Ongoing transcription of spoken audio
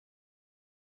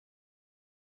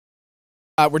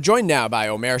We're joined now by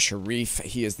Omair Sharif.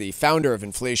 He is the founder of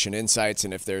Inflation Insights,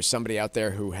 and if there's somebody out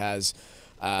there who has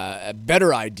a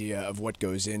better idea of what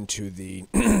goes into the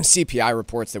CPI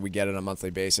reports that we get on a monthly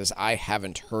basis, I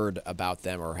haven't heard about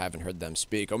them or haven't heard them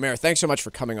speak. Omair, thanks so much for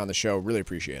coming on the show. Really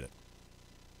appreciate it.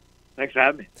 Thanks for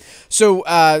having me. So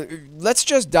let's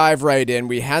just dive right in.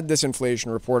 We had this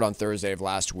inflation report on Thursday of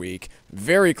last week.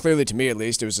 Very clearly, to me at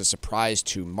least, it was a surprise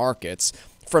to markets.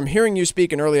 From hearing you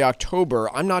speak in early October,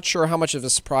 I'm not sure how much of a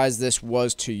surprise this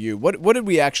was to you. What did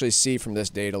we actually see from this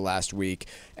data last week,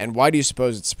 and why do you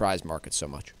suppose it surprised markets so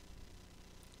much?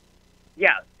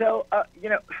 Yeah, so,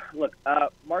 look,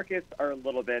 markets are a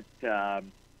little bit,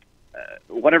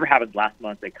 whatever happened last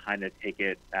month, they kind of take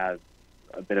it as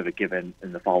a bit of a given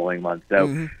in the following month.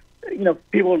 So,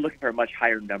 people are looking for a much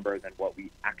higher number than what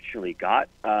we actually got.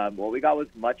 What we got was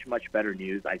much, much better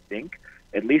news, I think,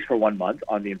 at least for 1 month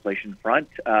on the inflation front.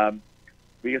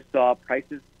 We just saw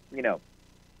prices,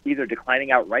 either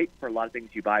declining outright for a lot of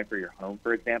things you buy for your home,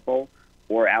 for example,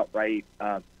 or outright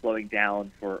slowing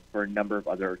down for a number of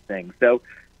other things. So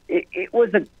it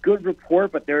was a good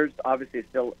report, but there's obviously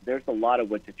there's a lot of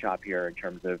wood to chop here in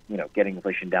terms of, getting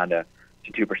inflation down to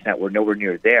 2%. We're nowhere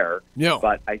near there. No.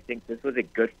 But I think this was a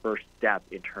good first step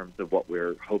in terms of what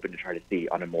we're hoping to try to see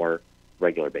on a more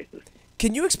regular basis.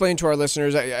 Can you explain to our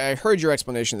listeners, I heard your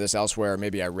explanation of this elsewhere,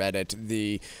 maybe I read it,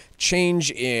 the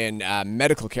change in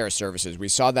medical care services. We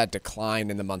saw that decline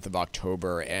in the month of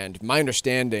October, and my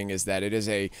understanding is that it is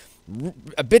a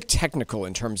bit technical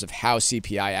in terms of how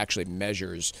CPI actually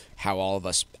measures how all of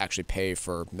us actually pay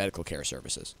for medical care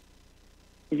services.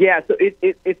 Yeah, so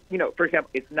it's for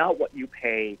example, it's not what you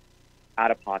pay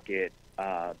out of pocket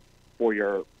for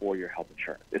your health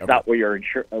insurance. It's not what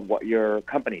your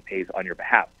company pays on your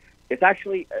behalf. It's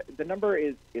actually, the number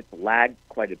it's lagged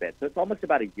quite a bit. So it's almost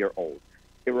about a year old.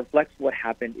 It reflects what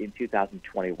happened in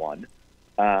 2021.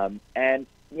 And,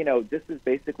 this is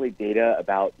basically data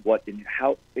about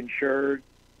how insurers,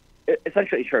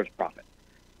 essentially insurers profit.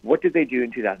 What did they do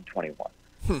in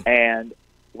 2021? And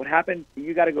what happened,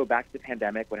 you got to go back to the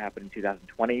pandemic, what happened in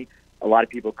 2020. A lot of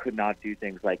people could not do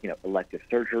things like, elective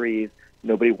surgeries.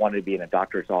 Nobody wanted to be in a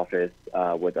doctor's office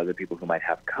with other people who might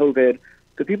have COVID.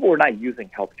 So people were not using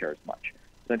healthcare as much.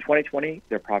 So in 2020,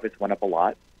 their profits went up a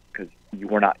lot because you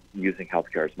were not using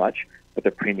healthcare as much, but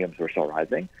the premiums were still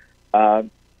rising.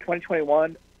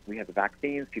 2021, we had the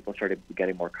vaccines. People started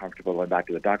getting more comfortable going back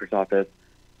to the doctor's office.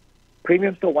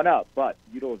 Premiums still went up, but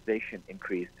utilization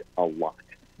increased a lot.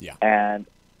 Yeah. And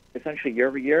essentially year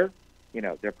over year,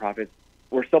 their profits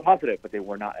were still positive, but they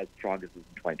were not as strong as in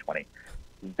 2020.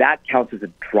 That counts as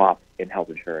a drop in health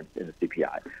insurance in the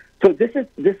CPI. So this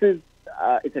is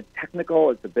it's a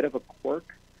technical, it's a bit of a quirk,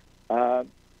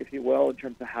 if you will, in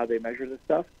terms of how they measure this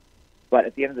stuff. But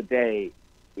at the end of the day,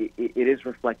 it is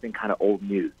reflecting kind of old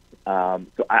news.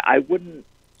 So I wouldn't,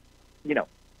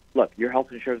 look, your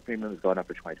health insurance premium is going up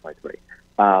for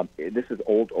 2023. This is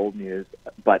old news,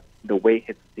 but the way it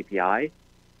hits the CPI,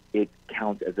 it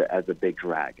counts as a big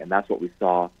drag. And that's what we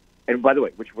saw. And by the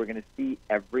way, which we're going to see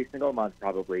every single month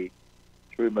probably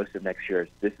through most of next year.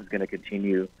 This is going to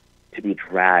continue to be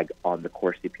drag on the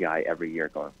core CPI every year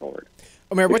going forward.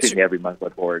 Omair, every month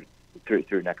going forward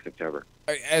through next October.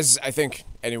 As I think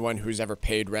anyone who's ever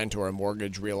paid rent or a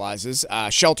mortgage realizes,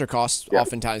 shelter costs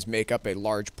oftentimes make up a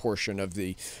large portion of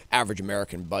the average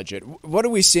American budget. What are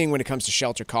we seeing when it comes to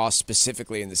shelter costs,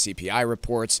 specifically in the CPI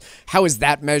reports? How is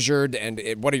that measured, and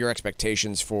what are your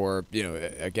expectations for,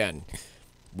 again,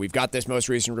 we've got this most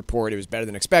recent report. It was better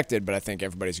than expected, but I think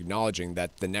everybody's acknowledging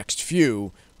that the next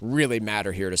few really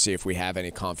matter here to see if we have any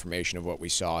confirmation of what we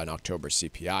saw in October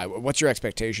CPI. What's your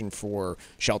expectation for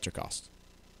shelter costs?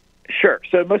 Sure.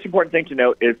 So the most important thing to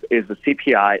note is the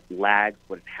CPI lags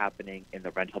what is happening in the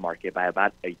rental market by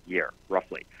about a year,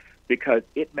 roughly, because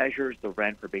it measures the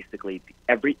rent for basically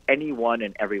anyone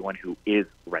and everyone who is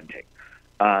renting,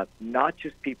 not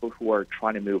just people who are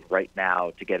trying to move right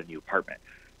now to get a new apartment.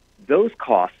 Those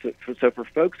costs, so for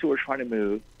folks who are trying to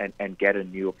move and get a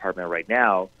new apartment right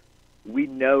now, we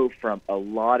know from a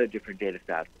lot of different data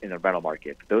sets in the rental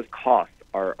market, those costs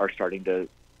are starting to,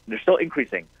 they're still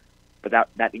increasing, but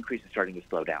that increase is starting to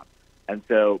slow down. And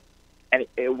so,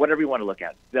 whatever you want to look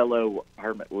at, Zillow,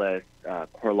 Apartment List,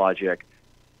 CoreLogic,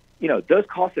 those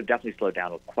costs have definitely slowed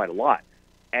down quite a lot.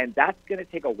 And that's going to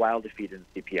take a while to feed in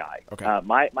the CPI. Okay.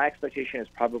 My expectation is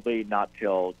probably not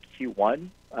till Q1,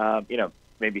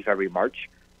 maybe February, March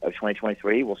of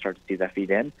 2023, we'll start to see that feed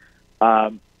in.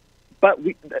 But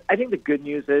I think the good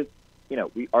news is,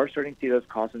 we are starting to see those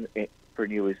costs for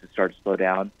new leases start to slow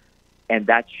down, and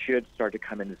that should start to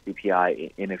come into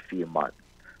CPI in a few months.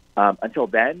 Until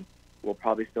then, we'll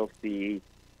probably still see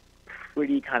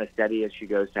pretty kind of steady as she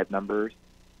goes type numbers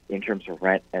in terms of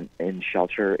rent and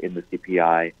shelter in the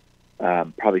CPI.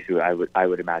 Probably through, I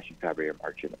would imagine, February or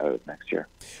March of next year.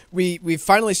 We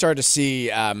finally started to see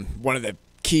one of the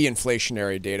key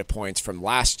inflationary data points from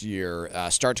last year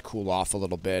start to cool off a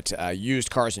little bit. Used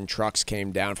cars and trucks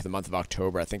came down for the month of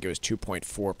October. I think it was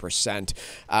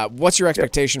 2.4%. What's your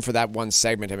expectation for that one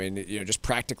segment? I mean, just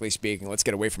practically speaking, let's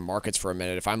get away from markets for a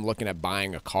minute. If I'm looking at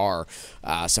buying a car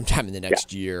sometime in the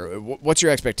next year, what's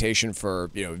your expectation for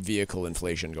vehicle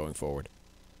inflation going forward?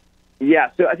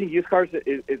 Yeah, so I think used cars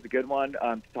is a good one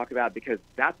to talk about, because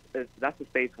that's a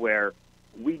space where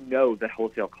we know that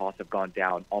wholesale costs have gone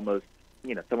down almost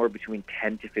somewhere between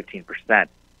 10 to 15%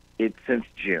 since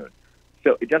June.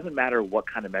 So it doesn't matter what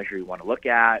kind of measure you want to look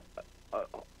at.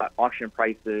 Auction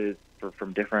prices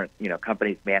from different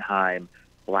companies, Manheim,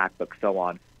 Black Book, so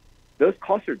on. Those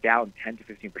costs are down 10 to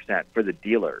 15% for the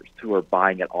dealers who are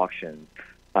buying at auctions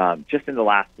just in the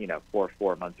last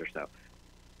 4 months or so.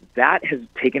 That has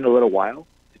taken a little while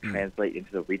to translate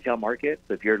into the retail market.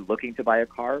 So if you're looking to buy a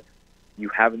car, you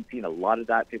haven't seen a lot of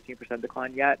that 15%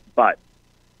 decline yet, but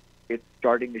it's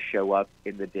starting to show up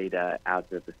in the data as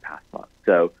of this past month.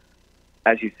 So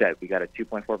as you said, we got a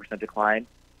 2.4% decline.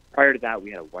 Prior to that,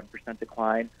 we had a 1%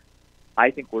 decline.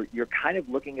 I think you're kind of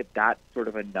looking at that sort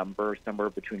of a number somewhere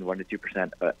between 1% to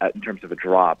 2% in terms of a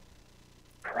drop,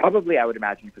 probably I would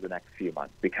imagine for the next few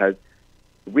months, because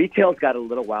retail's got a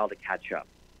little while to catch up.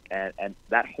 And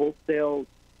that wholesale,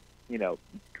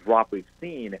 drop we've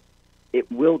seen, it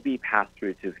will be passed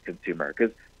through to the consumer,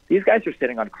 because these guys are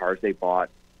sitting on cars they bought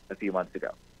a few months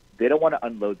ago. They don't want to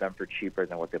unload them for cheaper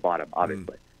than what they bought them,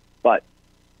 obviously. But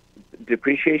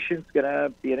depreciation is going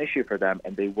to be an issue for them,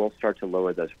 and they will start to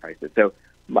lower those prices. So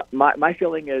my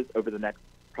feeling is over the next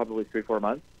probably 3-4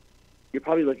 months, you're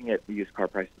probably looking at used car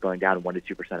prices going down 1%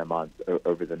 to 2% a month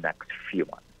over the next few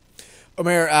months.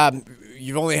 Omair,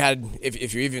 you've only had, if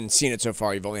you've even seen it so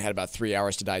far, you've only had about 3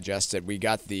 hours to digest it. We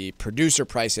got the producer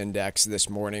price index this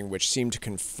morning, which seemed to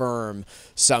confirm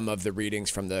some of the readings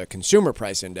from the consumer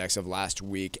price index of last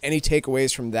week. Any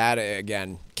takeaways from that?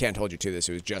 Again, can't hold you to this.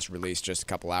 It was just released just a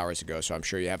couple hours ago, so I'm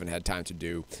sure you haven't had time to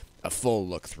do a full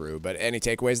look through. But any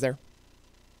takeaways there?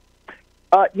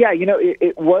 Yeah,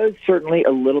 it was certainly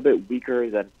a little bit weaker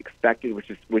than expected, which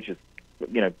is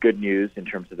good news in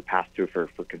terms of the pass-through for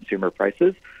consumer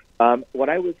prices. What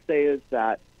I would say is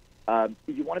that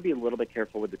you want to be a little bit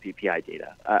careful with the PPI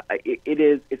data.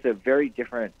 It's a very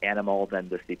different animal than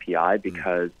the CPI,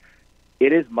 because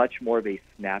it is much more of a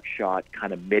snapshot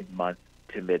kind of mid-month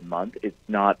to mid-month. It's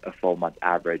not a full month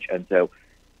average. And so,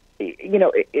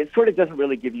 it sort of doesn't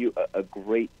really give you a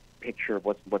great picture of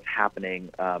what's happening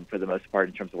for the most part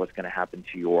in terms of what's going to happen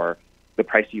to the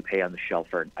price you pay on the shelf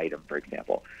for an item, for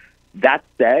example. That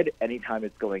said, anytime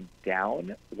it's going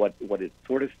down, what it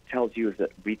sort of tells you is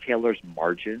that retailers'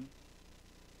 margins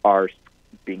are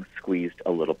being squeezed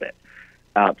a little bit.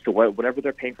 So whatever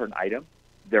they're paying for an item,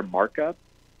 their markup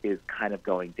is kind of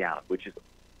going down, which is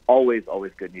always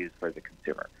good news for the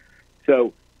consumer.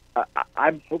 So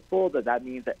I'm hopeful that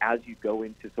means that as you go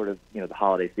into sort of the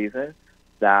holiday season,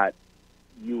 that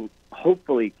you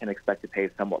hopefully can expect to pay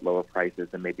somewhat lower prices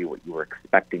than maybe what you were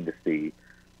expecting to see,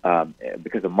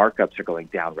 because the markups are going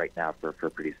down right now for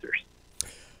producers.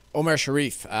 Omair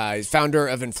Sharif, founder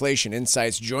of Inflation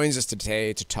Insights, joins us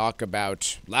today to talk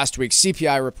about last week's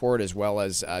CPI report as well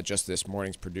as just this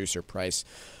morning's producer price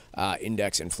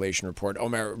index inflation report.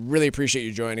 Omair, really appreciate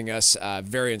you joining us.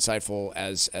 Very insightful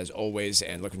as always,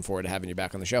 and looking forward to having you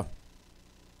back on the show.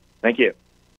 Thank you.